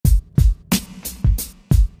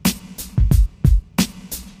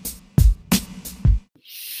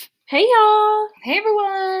Hey y'all! Hey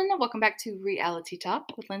everyone! Welcome back to Reality Talk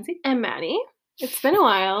with Lindsay. And Maddie. It's been a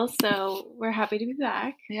while, so we're happy to be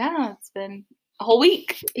back. Yeah, it's been a whole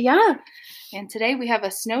week. Yeah, And today we have a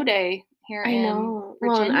snow day here I in know.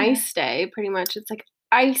 Well, an Virginia. ice day, pretty much. It's like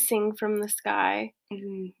icing from the sky.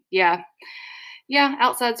 Yeah. Yeah,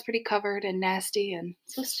 outside's pretty covered and nasty and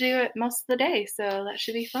supposed to do it most of the day, so that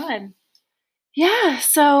should be fun. Yeah,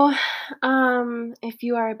 so if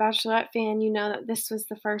you are a Bachelorette fan, you know that this was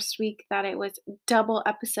the first week that it was double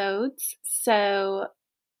episodes. So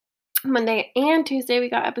Monday and Tuesday we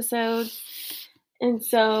got episodes. And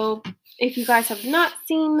so if you guys have not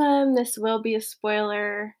seen them, this will be a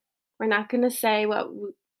spoiler. We're not going to say what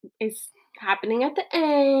is happening at the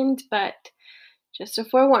end, but just a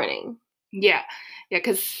forewarning. Yeah,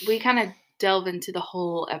 because we kind of delve into the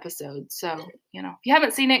whole episode. So, if you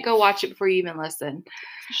haven't seen it, go watch it before you even listen.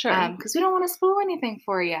 Sure. Because we don't want to spoil anything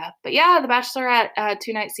for you. But yeah, The Bachelorette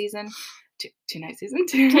two-night season,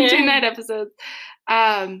 two-night episodes.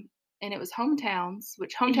 And it was hometowns,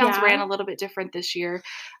 which hometowns ran Yeah. a little bit different this year.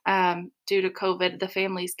 Due to COVID, the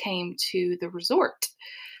families came to the resort.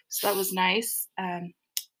 So that was nice.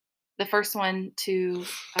 The first one to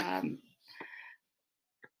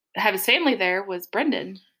have his family there was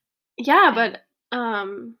Brendan. Yeah, but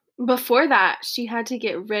before that, she had to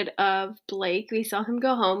get rid of Blake. We saw him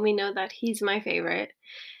go home. We know that he's my favorite.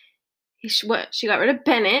 She got rid of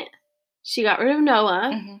Bennett. She got rid of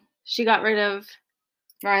Noah. Mm-hmm. She got rid of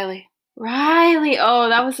Riley. Oh,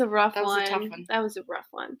 that was a rough That was one. a tough one. That was a rough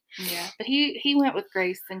one. Yeah, but he went with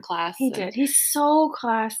Grace in class. He did. He's so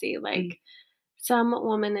classy. Mm. Some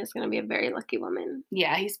woman is going to be a very lucky woman.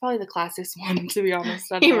 Yeah, he's probably the classiest one, to be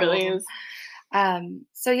honest. He really is.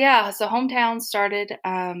 So hometown started.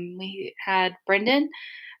 We had Brendan,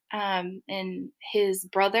 and his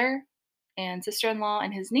brother and sister-in-law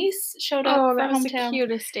and his niece showed up Oh, for that was the hometown,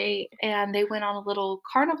 cutest date. and they went on a little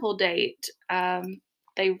carnival date.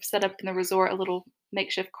 They set up in the resort a little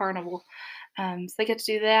makeshift carnival. So they get to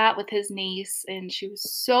do that with his niece, and she was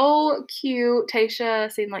so cute. Tasha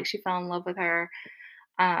seemed like she fell in love with her.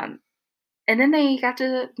 Um, and then they got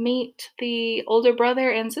to meet the older brother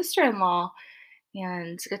and sister-in-law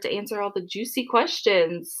and got to answer all the juicy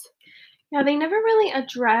questions. Yeah, they never really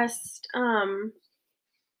addressed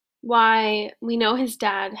why we know his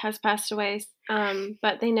dad has passed away,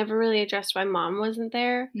 but they never really addressed why mom wasn't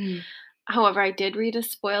there. However, I did read a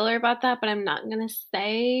spoiler about that, but I'm not gonna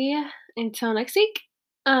say until next week.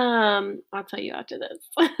 I'll tell you after this.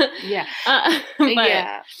 Yeah. But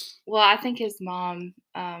Yeah. Well, I think his mom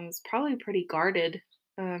is probably pretty guarded.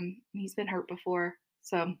 He's been hurt before,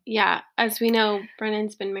 so yeah, as we know,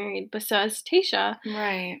 Brennan's been married, but so has Tasha.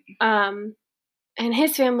 right. And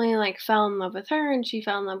his family fell in love with her, and she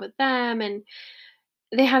fell in love with them, and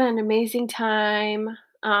they had an amazing time.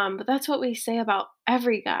 But that's what we say about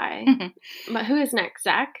every guy. But who is next,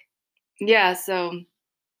 Zach? Yeah. So,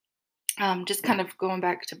 just kind of going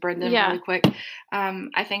back to Brendan really quick.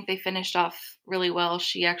 I think they finished off really well.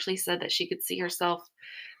 She actually said that she could see herself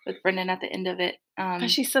with Brendan at the end of it.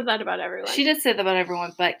 But she said that about everyone. She did say that about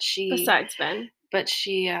everyone, but Besides Ben. But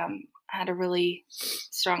she had a really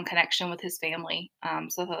strong connection with his family.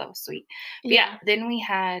 So I thought that was sweet. But yeah, then we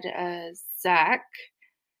had Zach.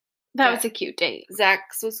 That was a cute date.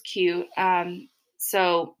 Zach's was cute.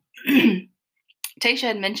 So Tasha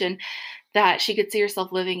had mentioned that she could see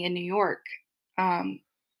herself living in New York.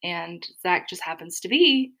 And Zach just happens to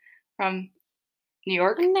be from New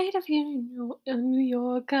York. A native New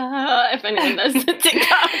Yorker. If anyone does the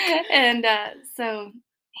TikTok. And so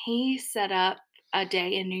he set up a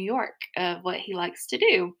day in New York of what he likes to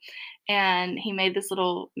do. And he made this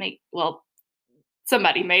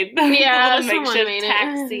somebody made the little makeshift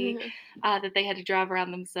taxi that they had to drive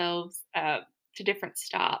around themselves to different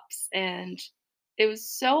stops. And it was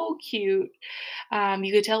so cute.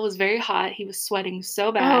 You could tell it was very hot. He was sweating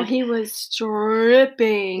so bad. Oh, he was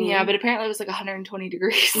dripping. Yeah, but apparently it was 120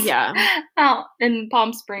 degrees. Yeah. Out in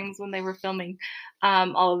Palm Springs when they were filming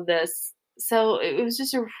all of this. So it was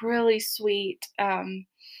just a really sweet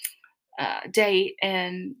date,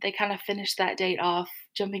 and they kind of finished that date off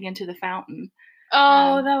jumping into the fountain.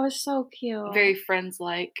 Oh, that was so cute. Very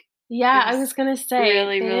Friends-like. Yeah, I was gonna say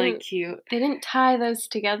really, really cute. They didn't tie those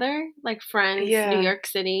together like Friends, Yeah. New York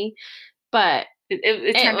City, but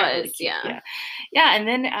it turned out really cute. Yeah. And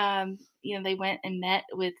then they went and met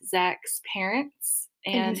with Zach's parents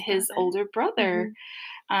and his older brother.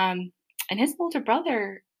 And his older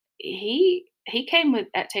brother, he came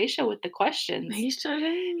at Tasha with the questions. He sure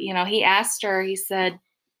did. He asked her, he said,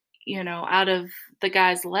 out of the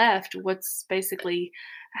guys left, what's basically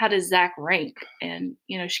how does Zach rank? And,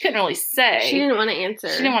 she couldn't really She say. didn't wanna She didn't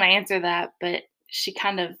answer. wanna answer that, but she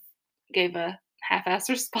kind of gave a half-assed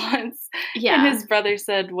response, and Yeah. his brother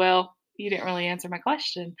said, "Well, you didn't really answer my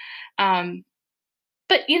question." Um,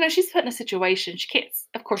 but, she's put in a situation, she can't s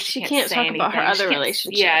of course, she She can't can't say talk about her anything. She other can't s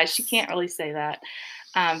Yeah, she relationships. can't really say that,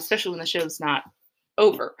 especially when the show's not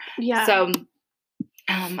over. Yeah. So,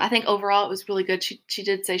 I think overall it was really good. She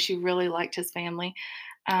did say she really liked his family.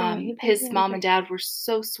 Oh, they're His very mom and great. dad were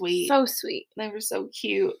so sweet. So sweet. They were so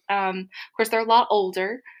cute. Of course, they're a lot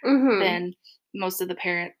older Mhm. than most of the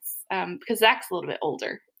parents, because Zach's a little bit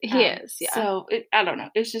older. He is, yeah. So I don't know.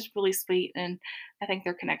 It was just really sweet, and I think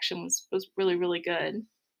their connection was really really good.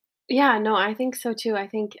 Yeah, no, I think so too. I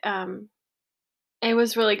think, it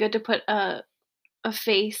was really good to put a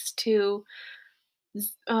face to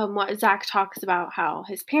what Zach talks about, how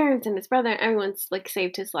his parents and his brother, everyone's like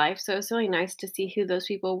saved his life. So it's really nice to see who those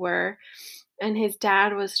people were. And his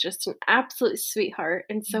dad was just an absolute sweetheart,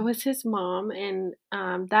 and so Mm. was his mom. And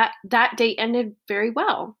that date ended very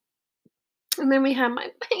well. And then we had my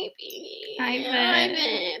baby, Ivan.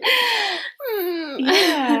 Ivan. Mm.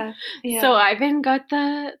 Yeah, So yeah, Ivan got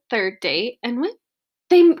the third date, and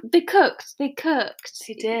they cooked. They cooked.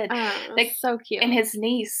 he did. They So cute. and his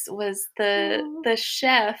niece was the Oh, the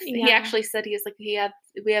chef. He yeah. actually said he was like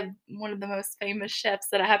we have one of the most famous chefs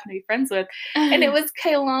that I happen to be friends with, and it was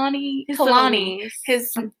His little Kalani. niece.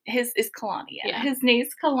 His is Kalani, yeah. Yeah. His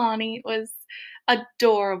niece Kalani was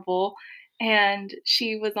adorable, and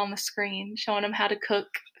she was on the screen showing him how to cook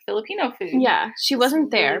Filipino food. Yeah, she It's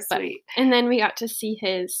wasn't really there, but sweet. and then we got to see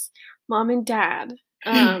his mom and dad.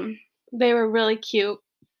 They were really cute.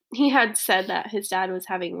 He had said that his dad was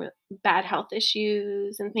having bad health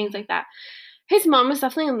issues and things Mhm. like that. His mom was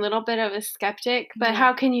definitely a little bit of a skeptic, but Yeah.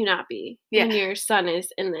 how can you not be Yeah, when your son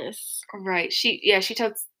is in this? right. She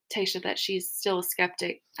told Tasha that she's still a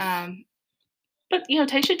skeptic. But,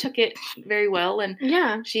 Tasha took it very well, and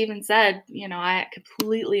Yeah. she even said, "I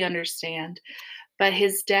completely understand." But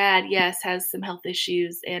his dad, yes, has some health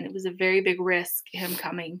issues, and it was a very big risk, him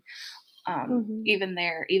coming, Mhm. even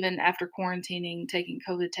there, even after quarantining, taking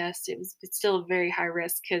COVID tests, it's still a very high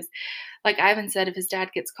risk because, like Ivan said, if his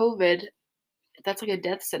dad gets COVID, that's like a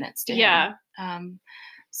death sentence to him. Yeah.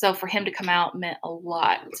 So for him to come out meant a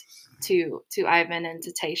lot to Ivan and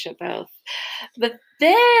to Tasha both. But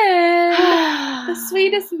then the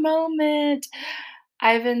sweetest moment,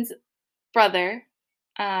 Ivan's brother,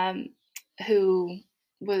 um, who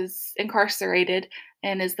was incarcerated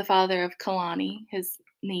and is the father of Kalani, his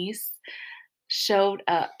niece, showed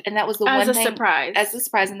up. And that was the As one a thing as a surprise.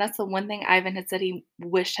 surprise, and that's the one thing Ivan had said he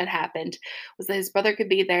wished had happened, was that his brother could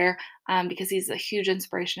be there, because he's a huge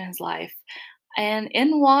inspiration in his life. And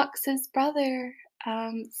in walks his brother,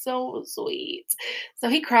 so sweet. So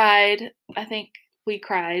he cried. I think we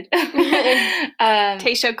cried. um,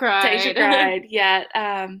 Tasha Tasia cried. cried,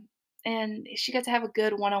 yeah, and she got to have a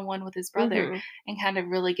good one-on-one with his brother Mhm. and kind of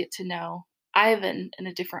really get to know Ivan in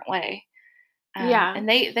a different way. Yeah, And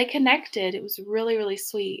they connected. It was really, really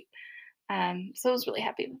sweet. So I was really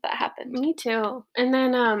happy that that happened. me too. And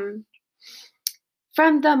then,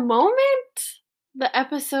 from the moment the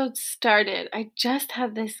episode started, I just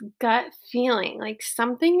had this gut feeling like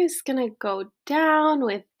something is gonna go down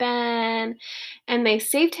with Ben, and they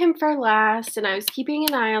saved him for last, and I was keeping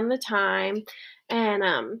an eye on the time,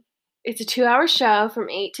 and, it's a 2-hour show from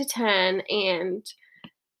 8 to 10, and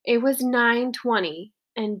it was 9:20,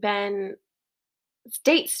 and Ben's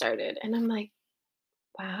date started, and I'm like,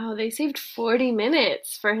 "Wow, they saved 40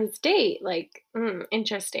 minutes for his date, like,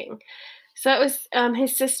 interesting." So it was,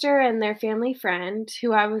 his sister and their family friend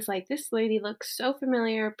who I was like, "This lady looks so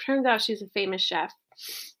familiar." Turns out she's a famous chef.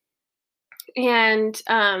 And,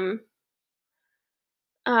 um,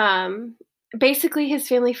 basically his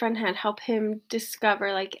family friend had helped him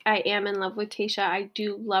discover, like, I am in love with Tasha, I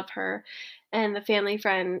do love her. And the family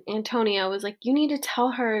friend, Antonia, was like, "You need to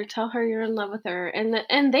tell her you're in love with her."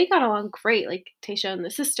 And they got along great, like, Tasha and the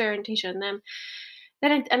sister and Tasha and them.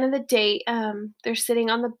 Then at the end of the date, they're sitting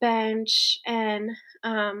on the bench, and,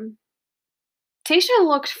 Tasha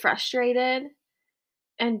looked frustrated,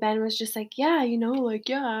 and Ben was just like, "Yeah, like,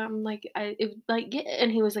 yeah." I'm like, yeah,"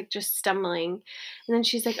 and he was, like, just stumbling, and then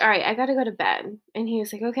she's like, "Alright, I gotta go to bed," and he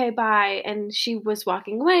was like, "Okay, bye," and she was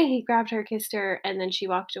walking away, he grabbed her, kissed her, and then she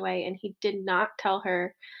walked away, and he did not tell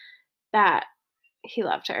her that he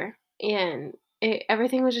loved her, and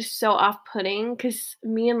everything was just so off-putting because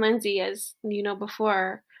me and Lindsay, as you know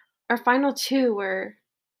before, our final 2 were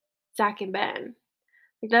Zach and Ben.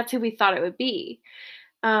 Like, that's who we thought it would be.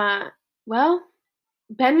 Uh, well,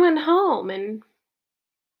 Ben went home, and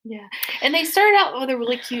Yeah, and they started out with a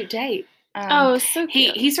really cute date. Oh, so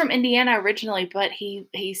cute. He's from Indiana originally, but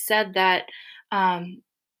he said that, um,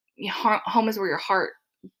 home is where your heart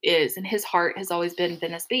is, and his heart has always been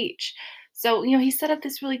Venice Beach. So, he set up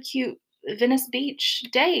this really cute Venice Beach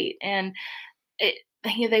date, and it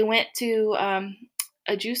they went to,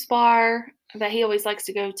 a juice bar that he always likes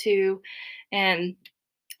to go to, and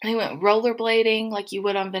they went rollerblading like you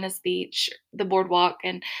would on Venice Beach, the boardwalk,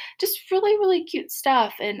 and just really, really cute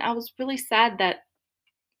stuff. And I was really sad that,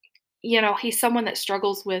 he's someone that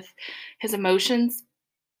struggles with his emotions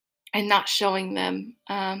and not showing them.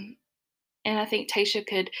 And I think Tasha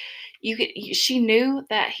she knew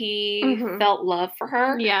that he Mhm. felt love for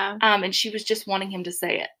her, Yeah. and she was just wanting him to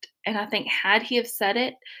say it. And I think had he have said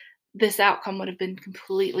it, this outcome would have been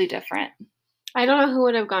completely different. I don't know who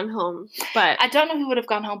would have gone home, but I don't know who would have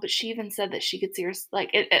gone home, but she even said that she could see her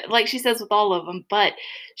like she says with all of them. But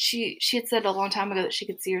she had said a long time ago that she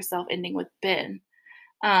could see herself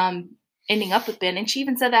um, ending up with Ben, and she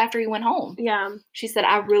even said that after he went home. yeah. She said,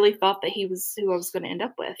 "I really thought that he was who I was going to end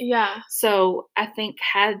up with." Yeah. So I think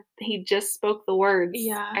had he just spoke the words,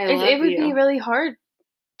 Yeah. "I It love would be you," really hard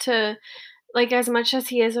to like, as much as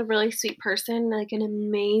he is a really sweet person, like, an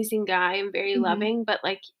amazing guy and very hmm loving, but,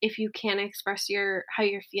 like, if you can't express how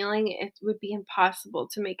you're feeling, it would be impossible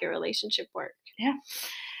to make a relationship work. yeah,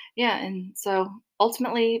 yeah. And so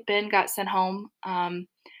ultimately, Ben got sent home, There's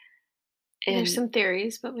and some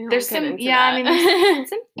theories, but we won't there's get some, into yeah. I that. mean, there's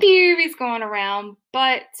some theories going around,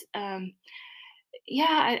 but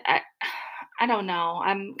yeah, I don't know.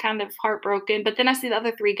 I'm kind of heartbroken, but then I see the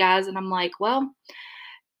other 3 guys and I'm like, "Well,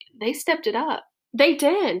 they stepped it up. They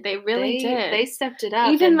did, they really They did. stepped it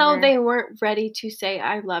up Even and though were." they weren't ready to say,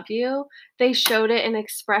 "I love you," they showed it and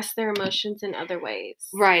expressed their emotions in other ways.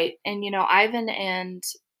 Right, and, Ivan and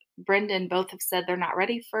Brendan both have said they're not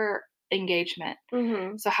ready for engagement.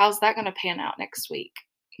 Mhm. So how's that gonna pan out next week?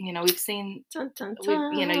 We've seen Dun, dun,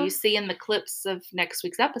 you dun. see in the clips of next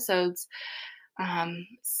week's episodes,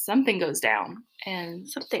 something goes down, and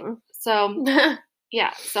Something. so,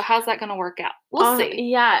 yeah, so how's that gonna work out? We'll see.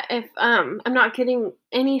 Yeah, if, I'm not getting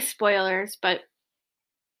any spoilers, but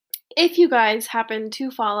if you guys happen to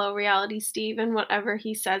follow Reality Steve and whatever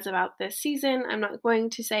he says about this season, I'm not going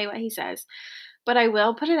to say what he says, but I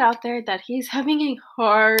will put it out there that he's having a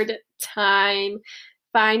hard time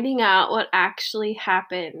finding out what actually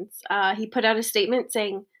happens. He put out a statement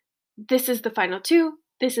saying, "This is the final two.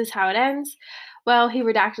 This is how it ends." Well, he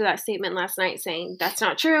redacted that statement last night saying, "That's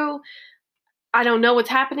not true. I don't know what's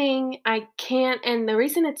happening. I can't." And the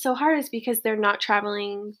reason it's so hard is because they're not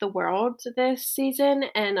traveling the world this season.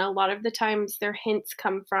 And a lot of the times their hints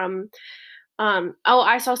come from, oh,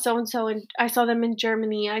 I saw so and so and I saw them in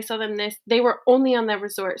Germany. I saw them this. They were only on that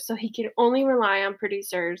resort. So he can only rely on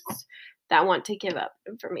producers that want to give up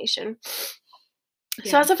information. So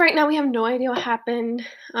Yeah. as of right now, we have no idea what happened.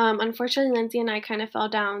 Unfortunately, Lindsay and I kind of fell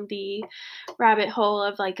down the rabbit hole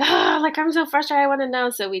of like, ah, like I'm so frustrated, I want to know.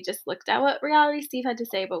 So we just looked at what Reality Steve had to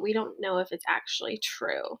say, but we don't know if it's actually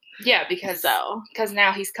true. Yeah, because So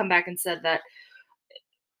now he's come back and said that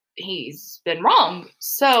he's been wrong.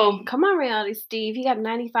 So, come on, Reality Steve, you got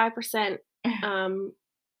 95% um,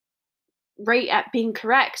 rate at being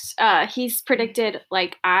correct. He's predicted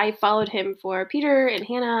like I followed him for Peter and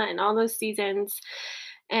Hannah and all those seasons,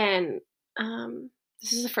 and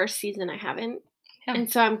this is the first season I haven't. yeah.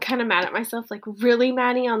 And so I'm kind of mad at myself, like really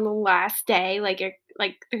Maddie on the last day. Like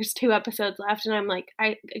there's 2 episodes left, and I'm like,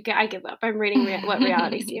 I give up. I'm reading what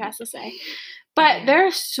Reality Steve has to say, but Yeah.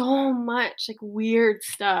 there's so much like weird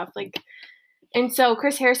stuff. And so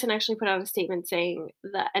Chris Harrison actually put out a statement saying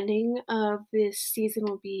the ending of this season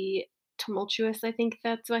will be tumultuous. I think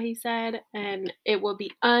that's what he said, and it will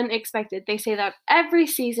be unexpected. They say that every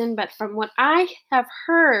season, but from what I have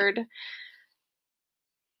heard,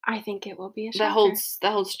 I think it will be a shocker.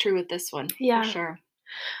 That holds true with this one for Yeah. sure.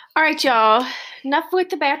 All right, y'all. Enough with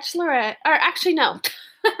the Bachelorette. Or actually, no.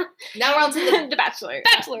 Now we're on to the the Bachelor.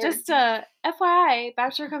 Bachelor. Just FYI,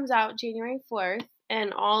 Bachelor comes out January 4th,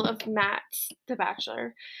 and all of Matt's The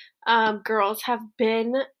Bachelor girls have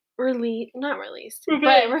been released, not released,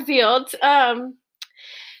 but Revealed. revealed.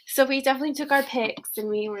 So we definitely took our picks, and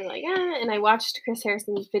we were like, and I watched Chris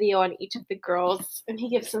Harrison's video on each of the girls, and he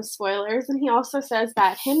gives some spoilers, and he also says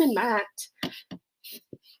that him and Matt,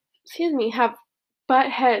 excuse me, have butt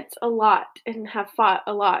heads a lot and have fought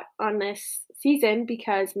a lot on this season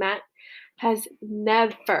because Matt has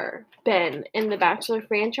never been in the Bachelor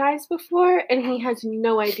franchise before, and he has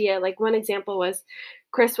no idea. Like, one example was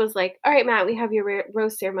Chris was like, "All right, Matt, we have your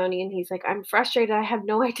rose ceremony," and he's like, "I'm frustrated. I have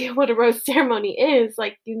no idea what a rose ceremony is.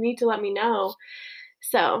 Like, you need to let me know."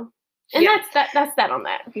 So And that's that on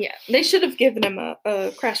that. Yeah, they should have given him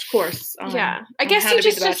a crash course Yeah. I on guess how you to be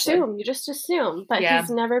the just Bachelor. assume. You just assume. But Yeah. he's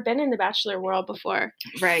never been in the Bachelor world before.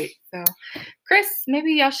 Right. So, Chris,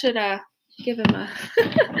 maybe y'all should give him a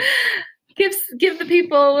give the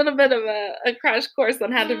people a little bit of a crash course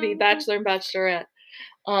on how to be Bachelor and Bachelorette.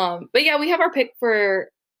 But yeah, we have our pick for.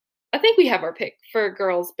 I think we have our pick for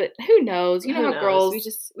girls, but who knows? You know Who how knows?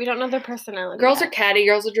 girls We don't know their personality. girls are yet. catty,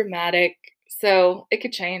 girls are dramatic, so it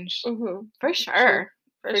could change. For sure.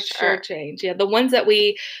 For sure change. Yeah, the ones that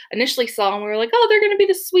we initially saw and we were like, oh, they're gonna be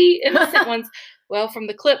the sweet, innocent ones. Well, from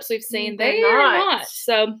the clips we've seen, They're they are not. not.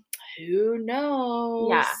 So who knows?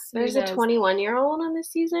 Yeah. There's a 21-year-old on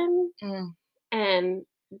this season. Mm. And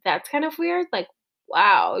that's kind of weird. Like,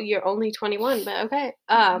 wow, you're only 21, but okay.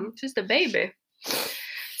 Just a baby.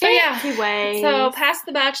 So yeah. Anyways. So past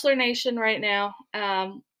the Bachelor Nation right now.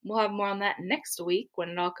 We'll have more on that next week when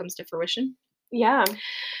it all comes to fruition. Yeah.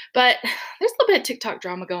 But there's a little bit of TikTok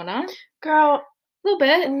drama going on. Girl. A little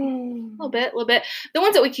bit. A little bit. The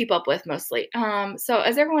ones that we keep up with mostly. So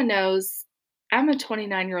as everyone knows, I'm a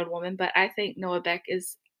 29-year-old woman, but I think Noah Beck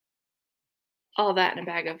is all that in a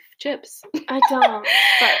bag of chips. I don't,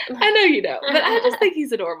 but I know you don't, but I just think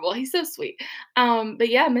he's adorable. He's so sweet. But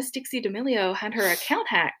yeah, Miss Dixie D'Amelio had her account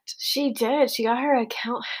hacked. She did. She got her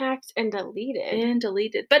account hacked and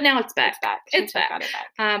deleted. But now it's back. It's back. Got it back.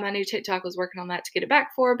 I knew TikTok was working on that to get it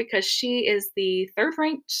back for because she is the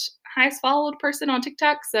third-ranked highest followed person on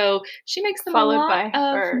TikTok, so she makes them Followed a lot by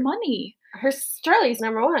of money. Charlie's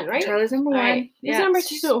number one, right? Charlie's number one. Right. Who's number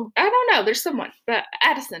two? I don't know. There's someone, but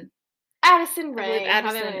Addison, Ray.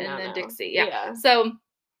 Addison, and then Dixie. Yeah. So,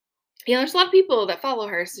 there's a lot of people that follow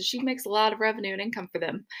her, so she makes a lot of revenue and income for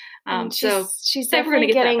them. She's definitely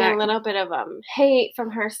getting a little bit of hate from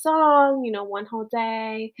her song, One Whole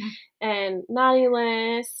Day, and Naughty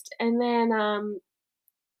List, and then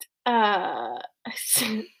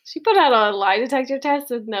she put out a lie detector test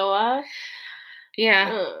with Noah.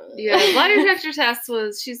 Yeah. Lie detector test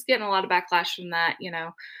she's getting a lot of backlash from that.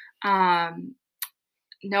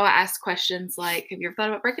 Noah asked questions like, have you ever thought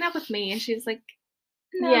about breaking up with me? And she's like,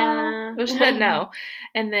 no. Yeah. Well, she said no.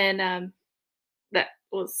 And then that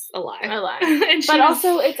was a lie. But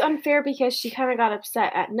also, it's unfair because she kind of got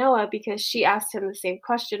upset at Noah because she asked him the same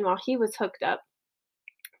question while he was hooked up.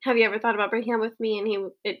 Have you ever thought about breaking up with me?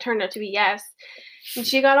 And it turned out to be yes. And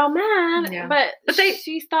she got all mad. Yeah. But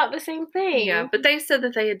she thought the same thing. Yeah, but they said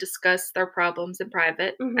that they had discussed their problems in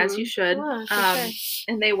private, as you should. Sure.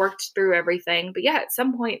 And they worked through everything. But yeah, at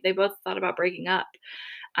some point they both thought about breaking up.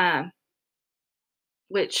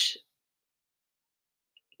 Which,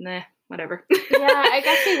 whatever. Yeah, I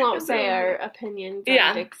guess we won't say our opinions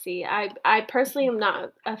on Dixie. I personally am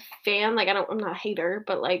not a fan. Like, I'm not a hater,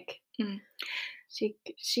 but like,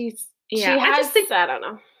 she's. Yeah, I don't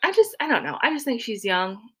know. I don't know. I just think she's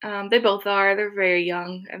young. They both are. They're very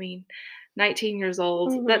young. I mean, 19 years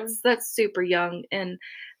old. That's super young, and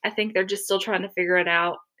I think they're just still trying to figure it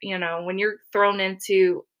out. When you're thrown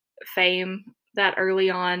into fame that early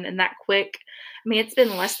on and that quick. I mean, it's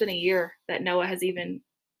been less than a year that Noah has even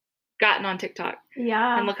gotten on TikTok.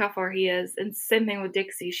 Yeah. And look how far he is. And same thing with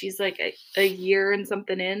Dixie. She's like a year and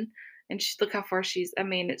something in. And look how far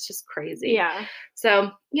it's just crazy. Yeah.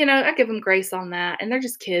 So, I give them grace on that. And they're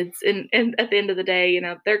just kids. And at the end of the day,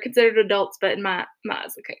 they're considered adults, but in my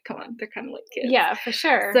eyes, okay, come on. They're kind of like kids. Yeah, for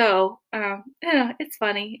sure. So, it's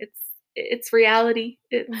funny. It's reality.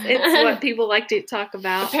 It's what people like to talk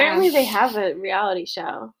about. Apparently they have a reality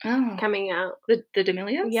show coming out. The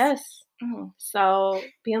D'Amelios? Yes. Oh. So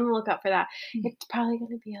be on the lookout for that. It's probably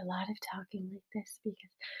going to be a lot of talking like this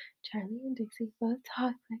because Charlie and Dixie both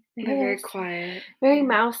talk like this. They're very quiet. Very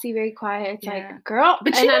mousy, very quiet. It's like, girl.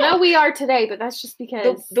 But I know we are today, but that's just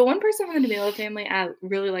because. The one person from the D'Amelio family I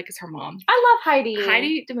really like is her mom. I love Heidi.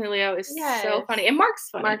 Heidi D'Amelio is so funny. And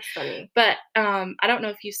Mark's funny. But I don't know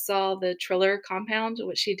if you saw the Triller compound,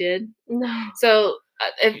 what she did. No. So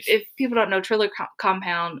if people don't know, Triller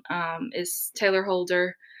compound is Taylor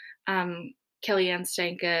Holder, Kellyanne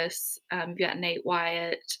Stankus, you've got Nate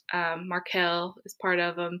Wyatt, Markel is part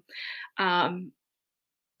of them.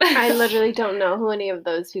 I literally don't know who any of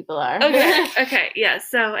those people are. Okay, yeah.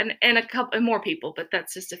 So and a couple and more people, but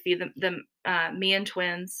that's just a few. Them Meehan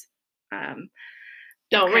twins.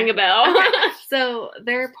 Don't ring a bell. So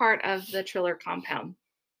they're part of the Triller compound.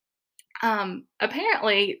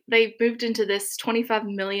 Apparently they moved into this $25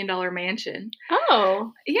 million mansion.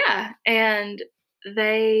 Oh. Yeah, and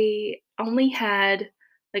they only had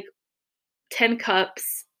like 10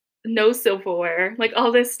 cups, no silverware, like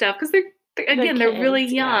all this stuff because they're really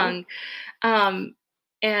young. Yeah.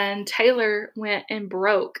 And Taylor went and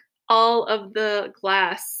broke all of the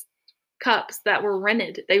glass cups that were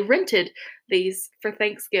rented. They rented these for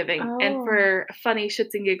Thanksgiving, and Oh. for a funny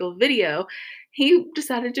shits and giggle video, he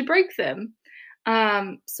decided to break them.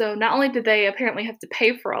 So not only did they apparently have to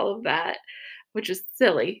pay for all of that, which is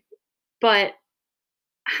silly, but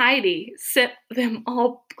Heidi sent them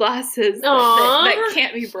all glasses that Aw.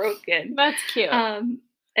 can't be broken. That's cute.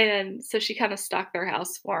 And so she kinda stocked their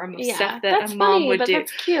house for him of stuff Yeah, that a that's mom funny, would but do.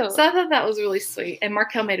 that's cute. So I thought that was really sweet, and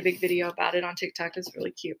Markel made a big video about it on TikTok. It's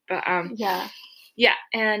really cute, but, Yeah. yeah,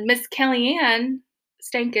 and Miss Kellyanne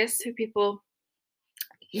Stankus, who people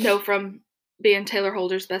know from being Taylor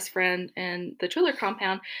Holder's best friend in the Triller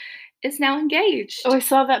compound, is now Oh, engaged I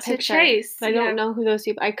saw that to picture. Chase. I Yeah. don't know who those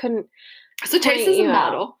people I couldn't So Chase point is a you out.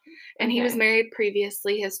 model, and he was Okay. married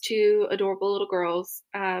previously. He has 2 adorable little girls,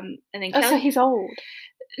 and then Oh, so Kelly. he's old.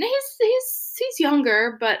 And he's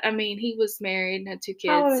younger, but I mean, he was married and had 2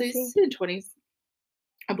 How kids, old so is he's he? in 20s,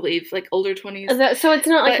 I believe, like older 20s. Is that so it's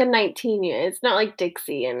not like But a 19-year, it's not like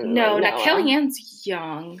Dixie and, like, no, now Noah. Kellyanne's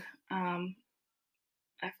young.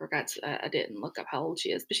 I forgot. I didn't look up how old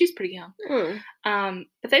she is, but she's pretty young. Hmm.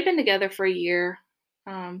 But they've been together for a year,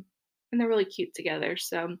 and they're really cute together.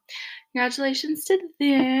 So, congratulations to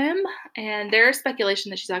them. And there's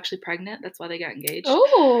speculation that she's actually pregnant. That's why they got engaged.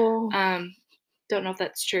 Oh. Um, don't know if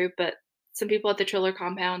that's true, but some people at the Triller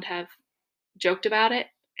compound have joked about it,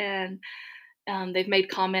 and they've made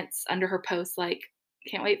comments under her post like,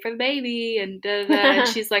 "Can't wait for the baby," and da da. And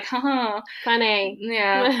she's like, "Haha, Funny.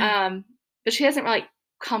 yeah." But she hasn't really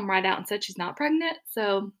come right out and said she's not pregnant,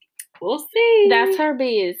 so we'll see. That's her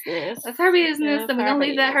business. That's her business, That's and we're her gonna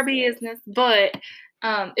leave that her business. business. But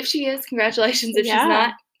if she is, congratulations. If she's Yeah.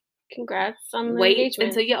 not, Congrats on the wait until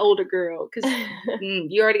engagement. you're older, girl, because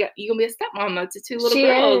you gonna be a stepmama to 2 little She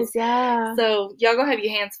girls. is, yeah. So y'all gonna have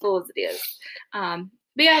your hands full as it is. But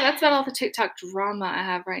yeah, that's about all the TikTok drama I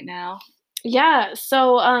have right now. Yeah,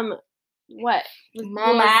 so, what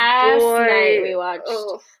Mama's last night Boy. we watched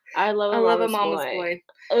Oh, I Love I a love a Mama's mama's Boy.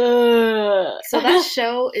 boy. Ugh. So that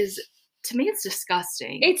show is, to me, it's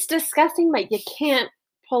disgusting. It's disgusting, but you can't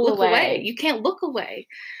pull Look away. away. You can't look away.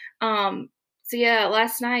 So yeah,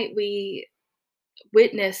 last night we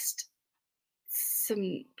witnessed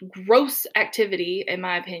some gross activity, in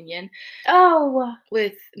my opinion, Oh,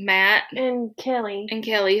 with Matt and Kelly. and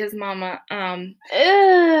Kelly, his mama. So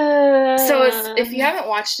if you Ugh. haven't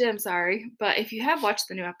watched it, I'm sorry, but if you have watched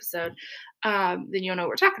the new episode, then you'll know what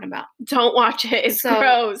we're talking about. Don't watch it, it's So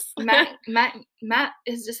gross. Matt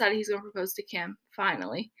has decided he's going to propose to Kim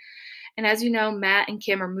finally, and as you know, Matt and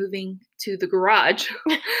Kim are moving to the garage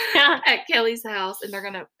Yeah. at Kelly's house, and they're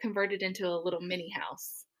going to convert it into a little mini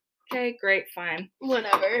house. Okay, great, fine.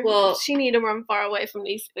 Whatever. Well, She need to run far away from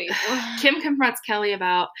these people. Kim confronts Kelly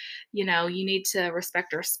about, you need to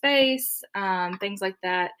respect her space, things like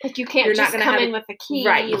that. Like, you can't You're not just gonna come have in a with a key.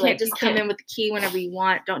 right. You like, can't just come in with the key whenever you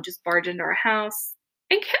want. Don't just barge into our house.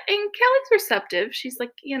 And Kelly's receptive. She's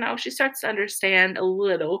like, she starts to understand a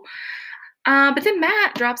little. But then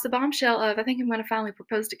Matt drops the bombshell of, I think I'm going to finally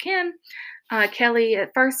propose to Kim. Kelly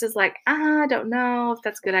at first is like, I don't know if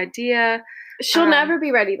that's a good idea. She'll never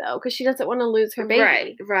be ready, though, because she doesn't wanna lose her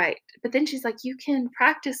baby. Right. But then she's like, you can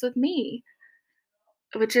practice with me,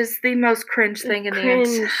 which is the most cringe thing in the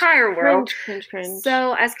entire world. Cringe.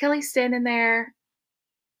 So as Kelly's standing there,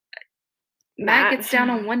 Matt gets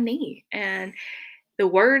down on one knee, and the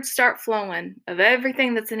words start flowing of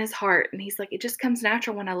everything that's in his heart. And he's like, it just comes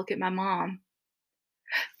natural when I look at my mom.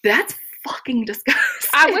 That's fucking disgusting.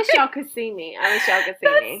 I wish y'all could see me. That's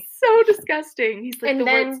so disgusting. He's like, And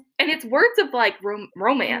words, and it's words of like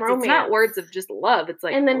romance. It's not words of just love. It's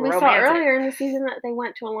like, and then we romantic. saw earlier in the season that they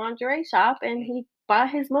went to a lingerie shop and he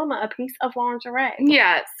bought his mama a piece of lingerie.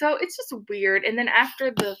 Yeah, so it's just weird. And then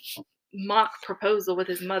after the mock proposal with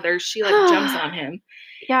his mother, she like jumps on him.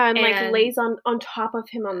 Yeah, and like lays on top of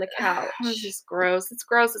him on the couch. It's just gross. It's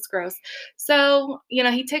gross. So,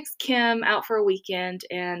 he takes Kim out for a weekend,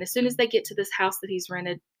 and as soon as they get to this house that he's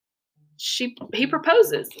rented, he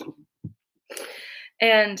proposes.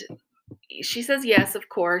 And she says yes, of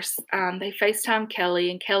course. They FaceTime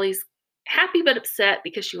Kelly, and Kelly's happy but upset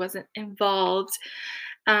because she wasn't involved.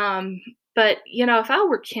 But if I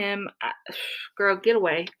were Kim, girl, get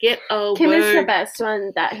away. Kim is the best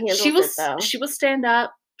one that handles it, though. She will stand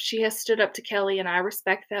up. She has stood up to Kelly, and I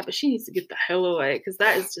respect that. But she needs to get the hell away, because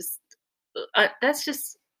that is just that's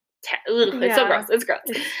just it's so gross. It's gross.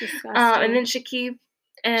 It's disgusting. And then Shakib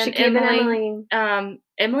and Emily.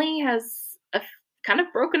 Emily has kind of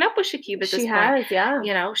broken up with Shakib at this point. She has,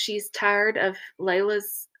 yeah. She's tired of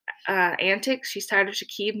Layla's antics. She's tired of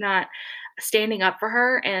Shakib not standing up for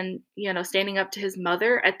her, and standing up to his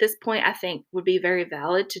mother at this point, I think would be very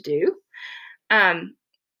valid to do.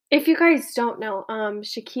 If you guys don't know,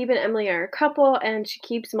 Shakib and Emily are a couple, and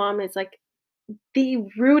Shakib's mom is, like, the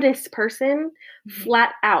rudest person Mhm.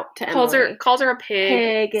 flat out to Calls her Emily. calls her a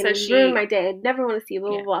pig, Pig says and ruined she my day. I'd never wanna see you, blah,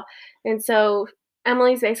 blah, yeah. blah. And so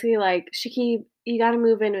Emily's basically like, "Shakib, you gotta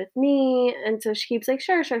move in with me." And so Shakib's like,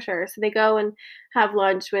 "Sure, sure, sure." So they go and have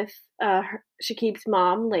lunch with, Shakib's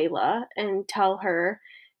mom, Layla, and tell her,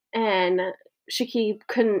 and Shakib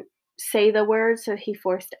couldn't say the word, so he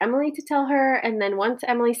forced Emily to tell her, and then once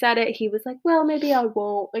Emily said it, he was like, "Well, maybe I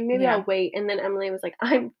won't, like, maybe Yeah. I'll wait," and then Emily was like,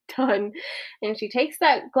 "I'm done," and she takes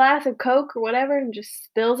that glass of Coke or whatever and just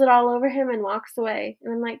spills it all over him and walks away,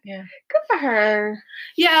 and I'm like, Yeah. "Good for her."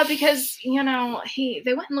 Yeah, because, they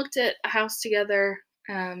went and looked at a house together,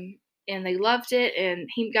 and they loved it, and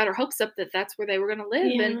he got her hopes up that that's where they were gonna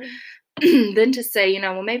live, and Yeah. then to say,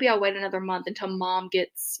 "Well, maybe I'll wait another month until mom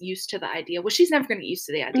gets used to the idea." Well, she's never gonna get used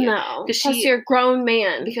to the idea No, because plus you're a grown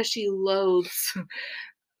man. she loathes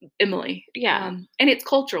Emily, Yeah. and it's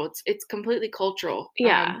cultural, it's completely cultural,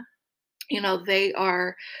 Yeah. they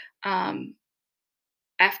are, um,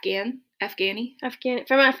 Afghani? From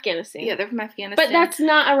Yeah, Afghanistan. they're from But Afghanistan. that's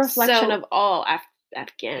not a reflection So of all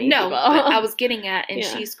Afghani no, but I people. was getting at and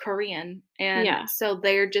Yeah. she's Korean, and Yeah. so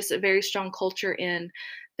they're just a very strong culture in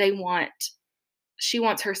they want she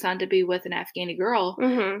wants her son to be with an Afghani girl,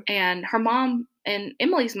 Mhm. and her mom and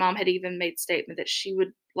Emily's mom had even made statement that she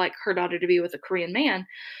would like her daughter to be with a Korean man,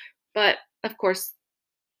 but, of course,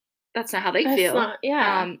 that's not how they That's feel, not,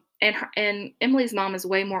 yeah. and Emily's mom is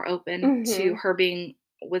way more open to Mhm. her being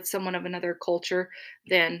with someone of another culture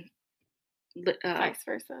than Li Vice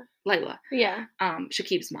versa. Layla, Yeah.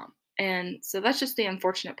 Shakib's mom, and so that's just the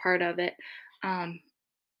unfortunate part of it, um,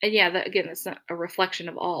 and yeah, that again, it's not a reflection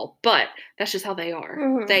of all, but that's just how they are.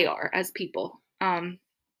 Mhm. They are as people,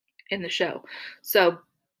 in the show. So,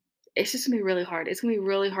 it's just gonna be really hard. It's gonna be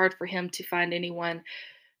really hard for him to find anyone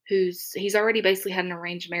he's already basically had an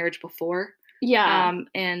arranged marriage before, Yeah.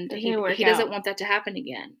 and It didn't he work doesn't out. want that to happen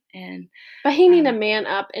again, and, But he need to um man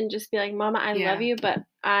up and just be like, "Mama, I love yeah, you, but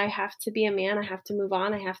I have to be a man. I have to move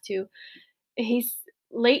on. I have to." He's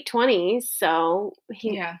late 20s, so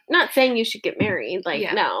he yeah, not saying you should get married, like,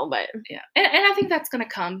 yeah. no, but Yeah, and I think that's gonna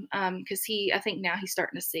come, because I think now he's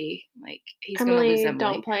starting to see, like, he's gonna lose Emily don't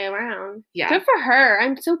Emily. play around. Yeah, Good for her.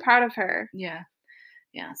 I'm so proud of her. yeah,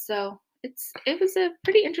 yeah, so it was a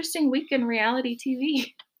pretty interesting week in reality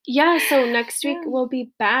TV. Yeah, so next week Yeah, we'll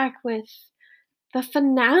be back with the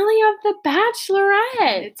finale of The it's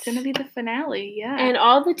gonna Bachelorette be the finale, yeah. and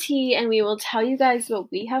all the tea, and we will tell you guys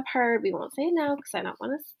what we have heard. We won't say it now because I don't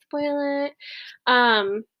wanna spoil it.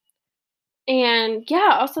 Um, and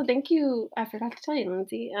yeah, also thank you, I forgot to tell you,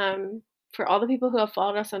 Lindsay, for all the people who have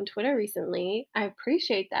followed us on Twitter recently. I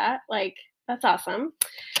appreciate that. Like, that's awesome.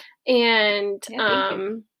 And Yeah, thank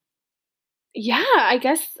you. yeah, I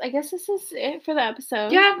guess this is it for the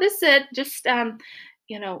episode. Yeah, this is it, just,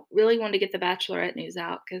 really wanted to get the Bachelorette news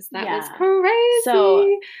out because that was Yeah. So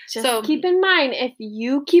crazy. just So keep in mind, if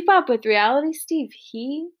you keep up with Reality Steve,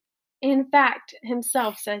 he, in fact,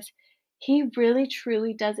 himself says he really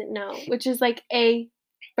truly doesn't know, which is like a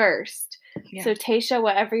first. yeah, So, Tasha,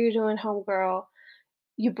 whatever you're doing, homegirl,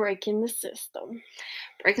 you break in the system.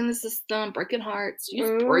 breaking the system, breaking hearts,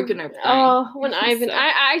 just Mm. breaking everything. Oh, when Ivan, So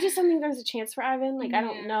I just don't think there's a chance for Ivan. Like, I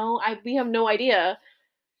don't yeah. know. We have no idea.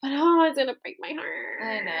 But oh, it's gonna break my I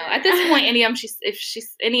know. At this point, heart. if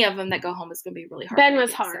she's any of them that go home is gonna be really Ben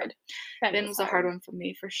was heartbreaking, so hard. Ben Ben was was a hard hard. one for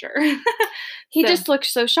me for sure. He So, just looked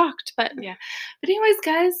so shocked, but yeah. But anyways,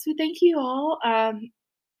 guys, we thank you all.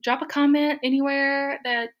 Drop a comment anywhere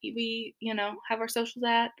that we, have our socials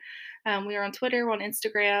at. We are on Twitter, we're on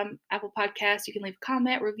Instagram, Apple Podcasts. You can leave a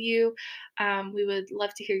comment, review. We would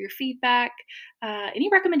love to hear your feedback. Any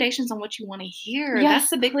recommendations on what you want to hear? That's yes,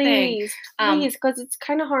 the big thing. please, Um, please, because it's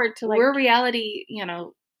kinda hard to, like, we're a reality,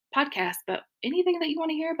 podcast, but anything that you want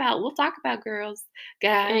to hear about, we'll talk about girls,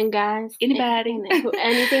 guys, and guys, anybody. and who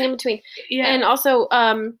anything in between. Yeah. And also,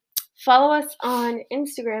 follow us on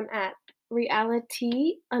Instagram at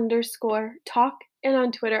reality_talk and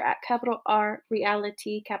on Twitter at capital R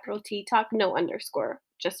reality, capital T talk, no underscore,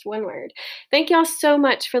 just one word. Thank y'all so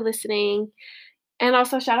much for listening. And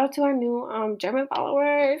also shout out to our new German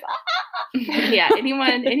followers. Yeah,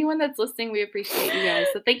 anyone that's listening, we appreciate you guys.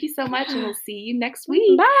 So thank you so much and we'll see you next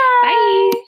week. Bye. Bye.